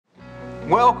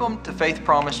Welcome to Faith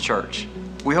Promise Church.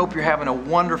 We hope you're having a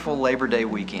wonderful Labor Day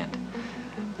weekend.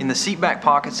 In the seat back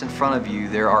pockets in front of you,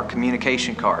 there are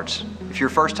communication cards. If you're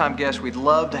a first-time guest, we'd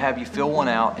love to have you fill one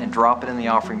out and drop it in the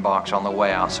offering box on the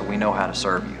way out so we know how to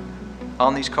serve you.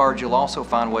 On these cards, you'll also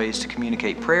find ways to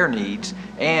communicate prayer needs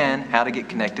and how to get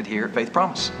connected here at Faith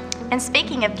Promise. And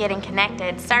speaking of getting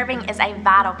connected, serving is a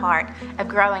vital part of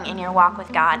growing in your walk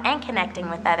with God and connecting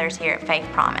with others here at Faith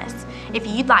Promise. If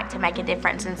you'd like to make a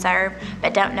difference and serve,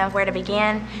 but don't know where to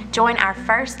begin, join our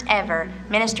first ever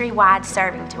ministry-wide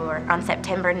serving tour on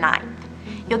September 9th.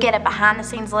 You'll get a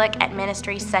behind-the-scenes look at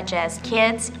ministries such as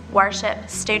kids, worship,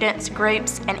 students,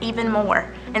 groups, and even more,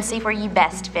 and see where you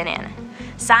best fit in.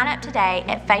 Sign up today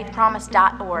at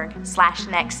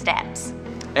faithpromise.org/nextsteps.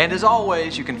 And as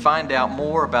always, you can find out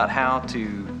more about how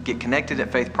to get connected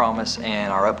at Faith Promise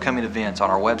and our upcoming events on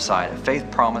our website at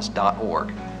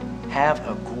faithpromise.org. Have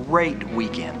a great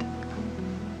weekend.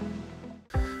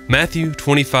 Matthew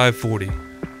 25:40.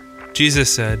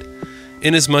 Jesus said,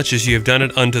 "Inasmuch as you have done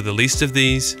it unto the least of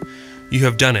these, you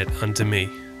have done it unto me."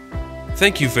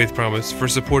 Thank you, Faith Promise, for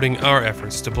supporting our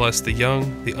efforts to bless the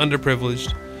young, the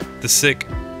underprivileged, the sick,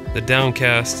 the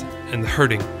downcast, and the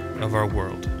hurting of our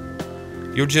world.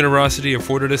 Your generosity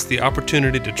afforded us the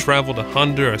opportunity to travel to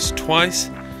Honduras twice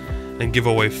and give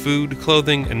away food,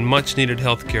 clothing, and much-needed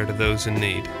health care to those in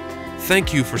need.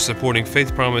 Thank you for supporting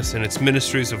Faith Promise and its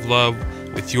ministries of love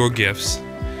with your gifts.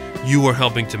 You are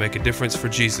helping to make a difference for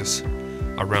Jesus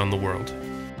around the world.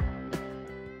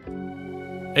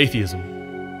 Atheism.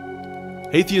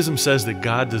 Atheism says that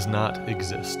God does not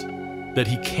exist, that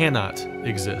He cannot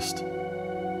exist.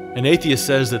 An atheist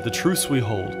says that the truths we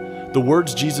hold, the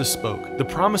words Jesus spoke, the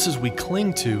promises we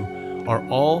cling to are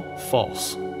all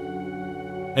false.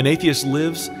 An atheist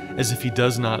lives as if he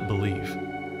does not believe.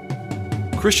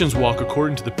 Christians walk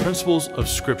according to the principles of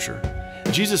Scripture.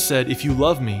 Jesus said, "If you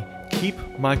love me, keep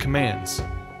my commands."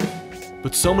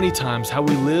 But so many times how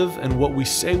we live and what we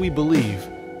say we believe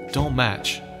don't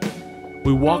match.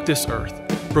 We walk this earth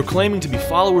proclaiming to be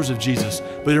followers of Jesus,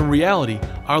 but in reality,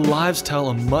 our lives tell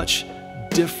a much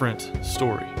different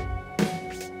story.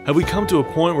 Have we come to a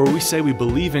point where we say we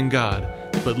believe in God,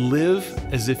 but live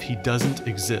as if He doesn't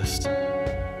exist?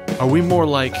 Are we more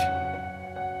like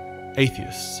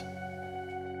atheists?